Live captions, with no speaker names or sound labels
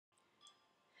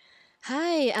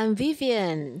Hi, I'm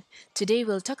Vivian. Today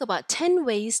we'll talk about 10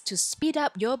 ways to speed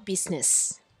up your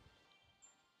business.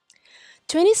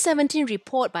 2017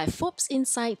 report by Forbes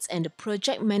Insights and the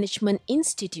Project Management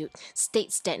Institute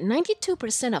states that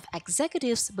 92% of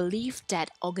executives believe that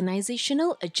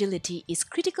organizational agility is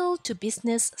critical to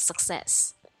business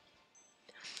success.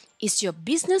 Is your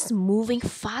business moving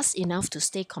fast enough to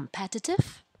stay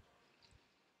competitive?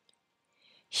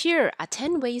 Here are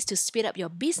 10 ways to speed up your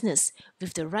business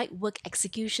with the right work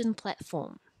execution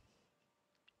platform.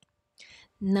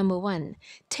 Number 1.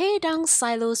 Tear down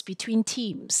silos between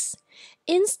teams.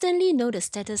 Instantly know the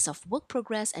status of work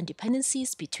progress and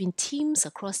dependencies between teams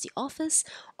across the office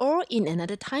or in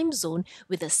another time zone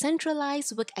with a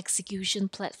centralized work execution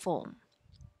platform.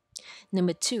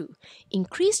 Number 2.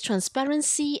 Increase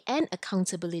transparency and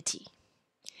accountability.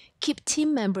 Keep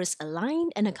team members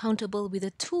aligned and accountable with a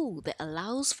tool that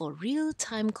allows for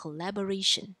real-time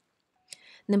collaboration.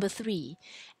 Number 3,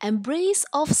 embrace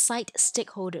off-site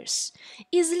stakeholders.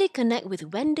 Easily connect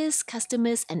with vendors,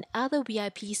 customers, and other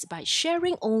VIPs by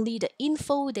sharing only the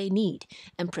info they need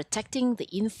and protecting the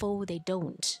info they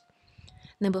don't.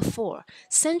 Number 4,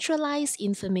 centralize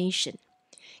information.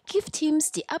 Give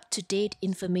teams the up-to-date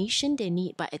information they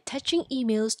need by attaching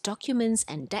emails, documents,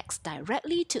 and decks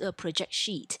directly to a project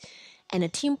sheet and a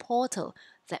team portal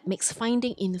that makes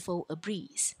finding info a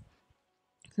breeze.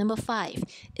 Number 5,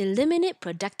 eliminate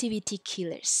productivity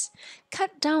killers.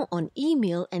 Cut down on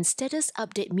email and status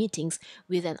update meetings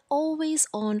with an always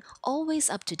on, always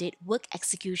up to date work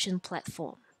execution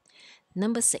platform.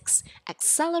 Number 6,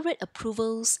 accelerate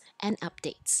approvals and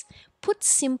updates. Put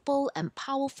simple and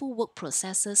powerful work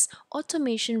processes,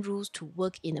 automation rules to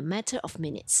work in a matter of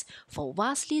minutes for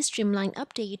vastly streamlined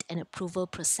update and approval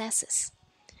processes.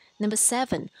 Number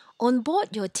 7,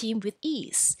 onboard your team with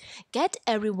ease. Get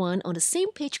everyone on the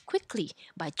same page quickly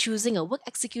by choosing a work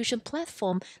execution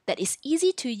platform that is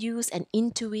easy to use and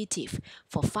intuitive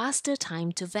for faster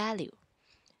time to value.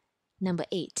 Number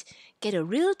 8, get a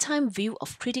real-time view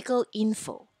of critical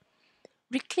info.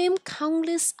 Reclaim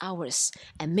countless hours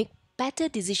and make better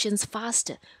decisions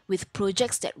faster with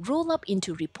projects that roll up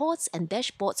into reports and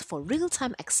dashboards for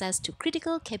real-time access to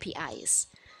critical KPIs.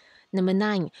 Number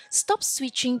 9, stop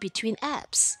switching between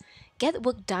apps. Get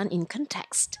work done in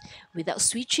context without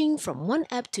switching from one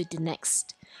app to the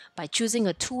next by choosing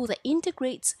a tool that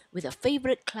integrates with your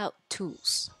favorite cloud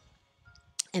tools.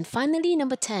 And finally,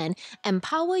 number 10,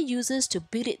 empower users to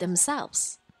build it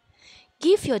themselves.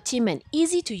 Give your team an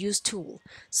easy to use tool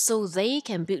so they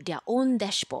can build their own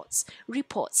dashboards,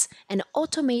 reports, and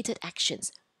automated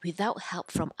actions without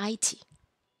help from IT.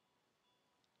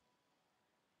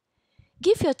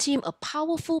 Give your team a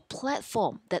powerful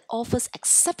platform that offers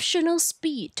exceptional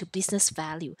speed to business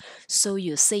value so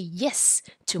you say yes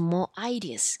to more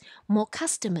ideas, more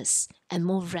customers, and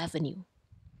more revenue.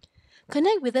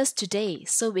 Connect with us today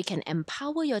so we can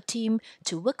empower your team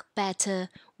to work better,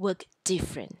 work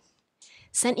different.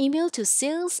 Send email to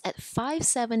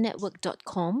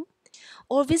sales@57network.com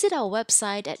or visit our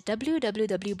website at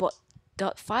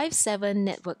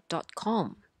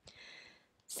www.57network.com.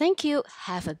 Thank you,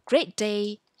 have a great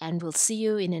day, and we'll see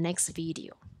you in the next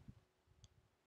video.